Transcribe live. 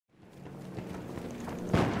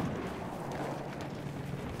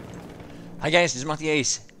Hi guys, this is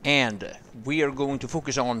Mattias, and we are going to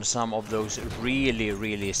focus on some of those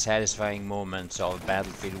really satisfying moments of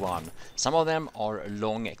Battlefield 1. Some of them are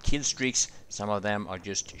long kill streaks, some of them are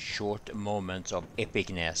just short moments of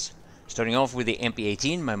epicness. Starting off with the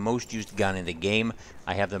MP18, my most used gun in the game.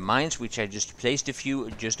 I have the mines, which I just placed a few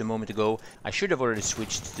just a moment ago. I should have already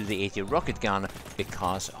switched to the 80 rocket gun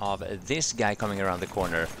because of this guy coming around the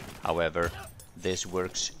corner. However, this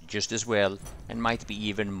works just as well and might be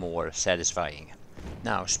even more satisfying.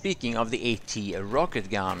 Now, speaking of the AT rocket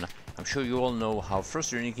gun, I'm sure you all know how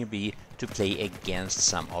frustrating it can be to play against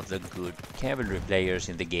some of the good cavalry players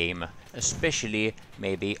in the game, especially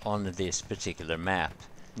maybe on this particular map.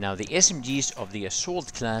 Now, the SMGs of the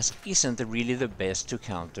assault class isn't really the best to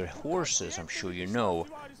counter horses, I'm sure you know.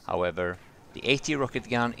 However, the AT rocket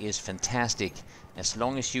gun is fantastic as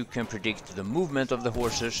long as you can predict the movement of the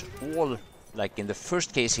horses, all like in the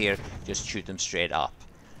first case here, just shoot them straight up.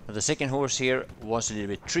 Now, the second horse here was a little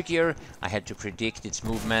bit trickier. I had to predict its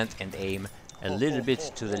movement and aim a little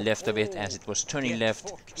bit to the left of it as it was turning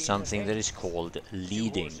left, something that is called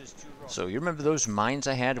leading. So you remember those mines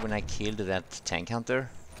I had when I killed that tank hunter?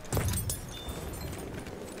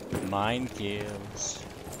 Mine kills.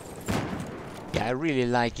 Yeah, I really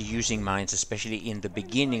like using mines, especially in the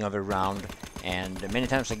beginning of a round, and many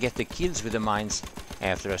times I get the kills with the mines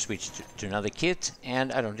after I switch to another kit,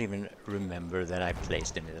 and I don't even remember that I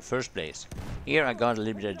placed them in the first place. Here I got a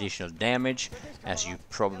little bit of additional damage. As you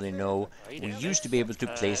probably know, we used to be able to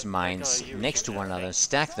place mines next to one another and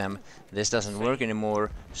stack them. This doesn't work anymore,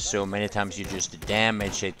 so many times you just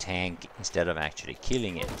damage a tank instead of actually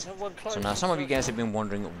killing it. So now some of you guys have been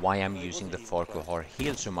wondering why I'm using the Farquhar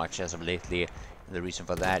Hill so much as of lately. The reason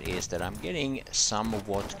for that is that I'm getting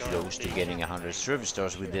somewhat close to getting 100 service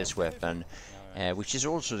stars with this weapon, which is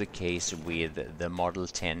also the case with the Model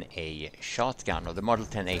 10A shotgun, or the Model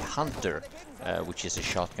 10A Hunter, which is a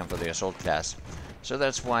shotgun for the assault class. So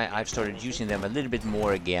that's why I've started using them a little bit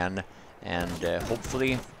more again, and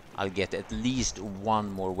hopefully I'll get at least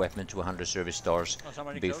one more weapon to 100 service stars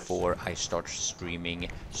before I start streaming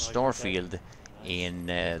Starfield in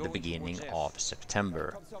the beginning of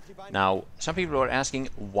September. Now, some people are asking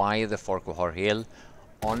why the Farquhar Hill.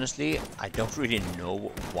 Honestly, I don't really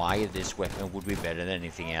know why this weapon would be better than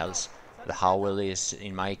anything else. The Howl is,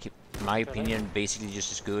 in my opinion, basically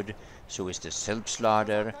just as good. So is the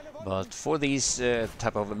Selbstlader. But for these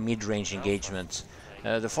type of mid-range engagements,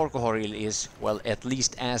 the Farquhar Hill is, well, at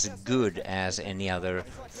least as good as any other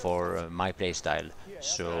for my playstyle.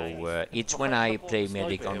 So it's when I play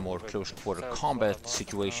medic on more close-quarter combat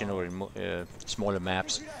situation or in smaller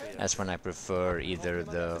maps, that's when I prefer either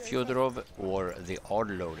the Fyodorov or the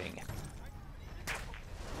auto-loading.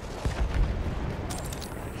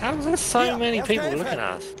 How is there so many people looking at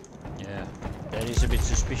us? Yeah, that is a bit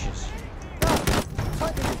suspicious.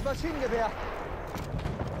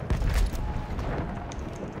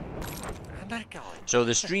 So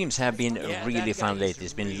the streams have been really fun lately.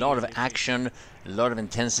 It's been a lot of action, a lot of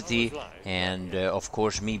intensity, and of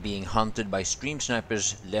course me being hunted by stream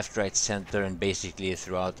snipers left, right, center, and basically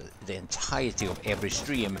throughout the entirety of every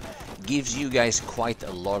stream gives you guys quite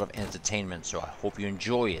a lot of entertainment, so I hope you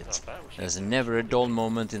enjoy it. There's never a dull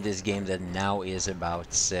moment in this game that now is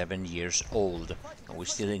about 7 years old, and we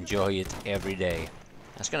still enjoy it every day.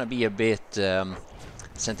 It's gonna be a bit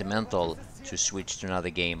sentimental to switch to another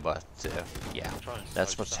game, but yeah,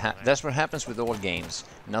 that's what happens with all games.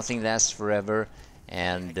 Nothing lasts forever,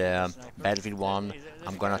 and Battlefield 1,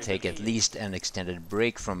 I'm gonna take at least an extended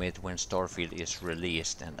break from it when Starfield is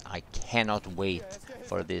released, and I cannot wait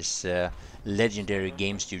for this legendary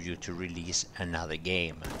game studio to release another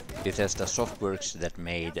game. Bethesda Softworks that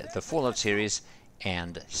made the Fallout series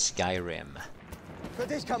and Skyrim.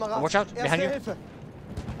 Watch out, behind you!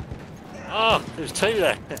 Oh, there's two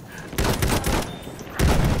there.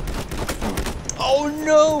 Oh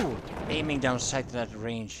no! Aiming down sight at that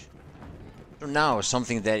range. So now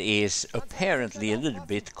something that is apparently a little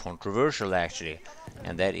bit controversial actually,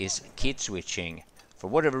 and that is kit switching. For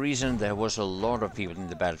whatever reason, there was a lot of people in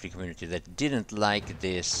the Battlefield community that didn't like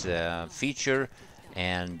this feature,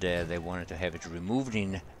 and they wanted to have it removed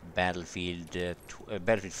in Battlefield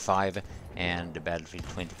 5 and Battlefield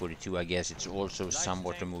 2042. I guess it's also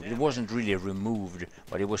somewhat removed. It wasn't really removed,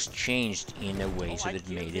 but it was changed in a way so that it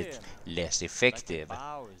made it less effective.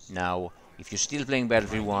 Now, if you're still playing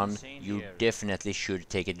Battlefield 1, you definitely should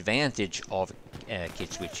take advantage of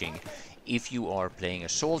kit switching. If you are playing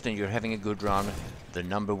Assault and you're having a good run, the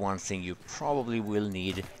 #1 thing you probably will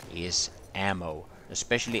need is ammo,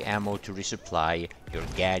 especially ammo to resupply your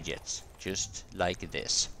gadgets, just like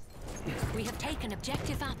this. We have taken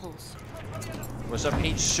objective apples. What's up,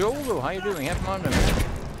 H Solo? How you doing? Have fun, man.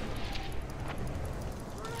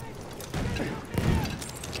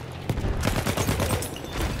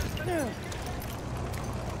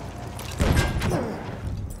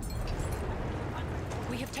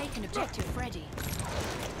 We have taken objective Freddy.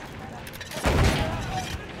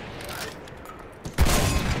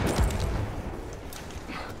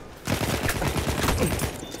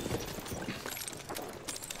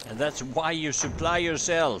 And that's why you supply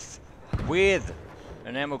yourself with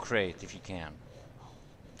an ammo crate if you can.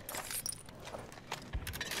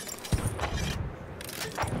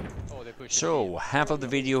 So, half of the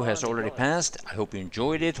video has already passed. I hope you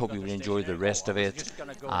enjoyed it. Hope you will enjoy the rest of it.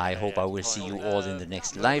 I hope I will see you all in the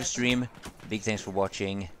next live stream. Big thanks for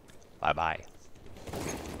watching. Bye bye.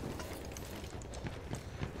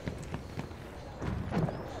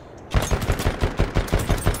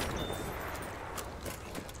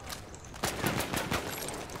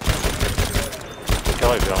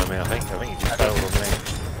 Guy behind me, I think he just failed on me.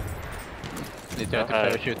 Need to have to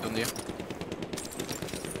parachute on you.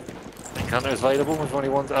 Counter is available if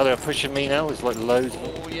anyone wants. Oh, they're pushing me now. It's like loads.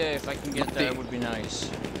 Oh yeah, if I can get that, would be nice.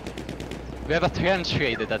 We have a trench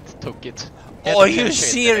trader that took it. Oh, are you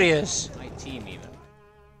serious? My team even.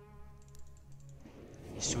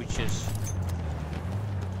 He switches.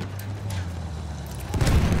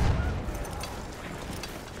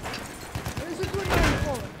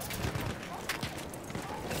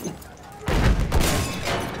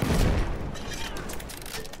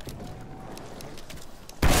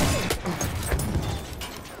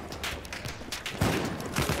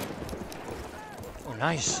 Oh,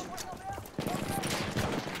 nice.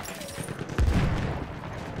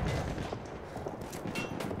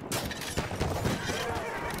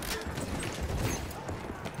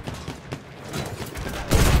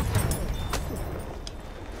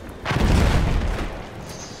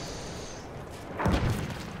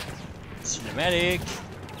 Cinematic.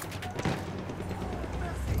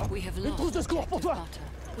 We have lost objective Butter.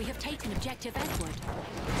 We have taken objective Edward.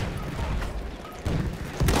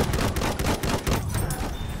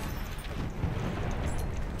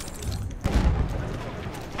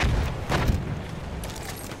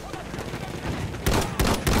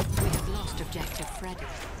 We have lost objective Freddy.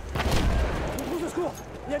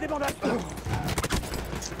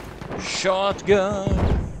 Shotgun.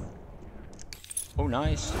 Oh,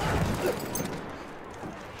 nice.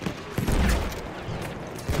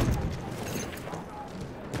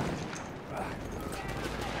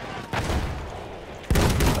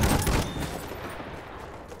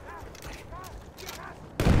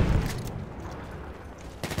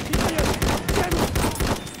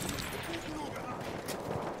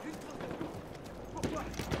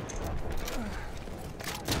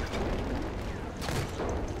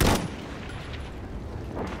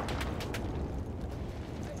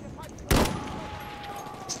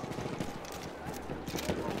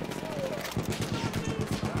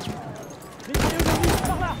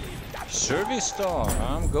 Service star.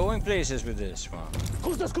 I'm going places with this one.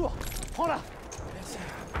 Trousse de secours. Prends-la. Merci.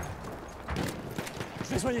 Je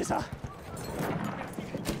vais soigner ça.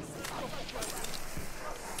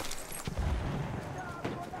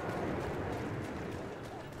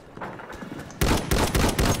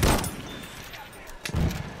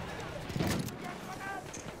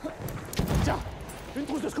 Tiens, une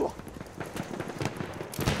trousse de secours.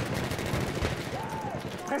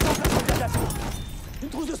 Présente la sortie de la tour. Une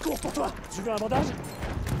trousse de secours pour toi. Tu veux un bandage?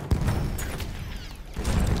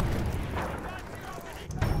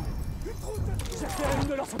 J'ai repéré une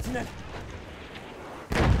de leurs sentinelles.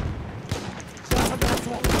 J'ai un soldat de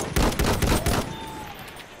soin.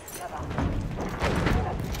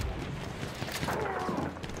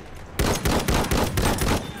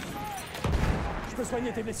 Je peux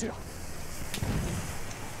soigner tes blessures.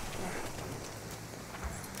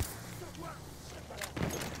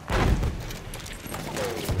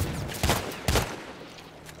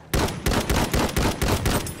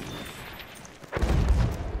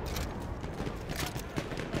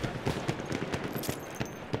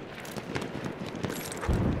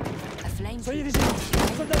 Soyez vigilants,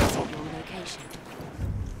 un soldat d'assaut.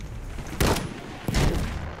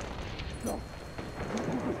 Non.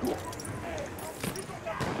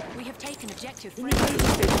 We have taken objective Une Freddy.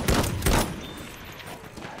 mitrailleuse.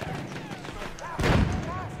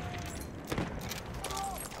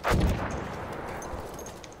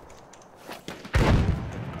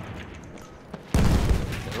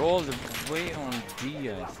 They're all the way on D,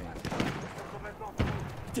 I think.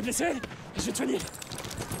 T'es blessé? Je vais te soigner.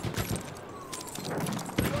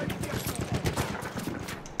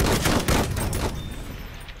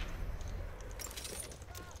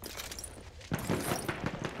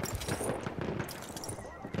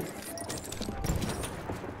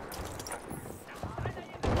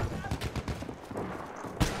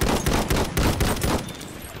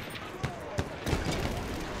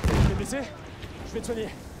 blessé? Je vais te soigner.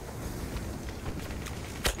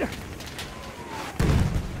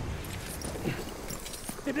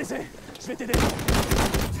 T'es blessé? Je vais t'aider.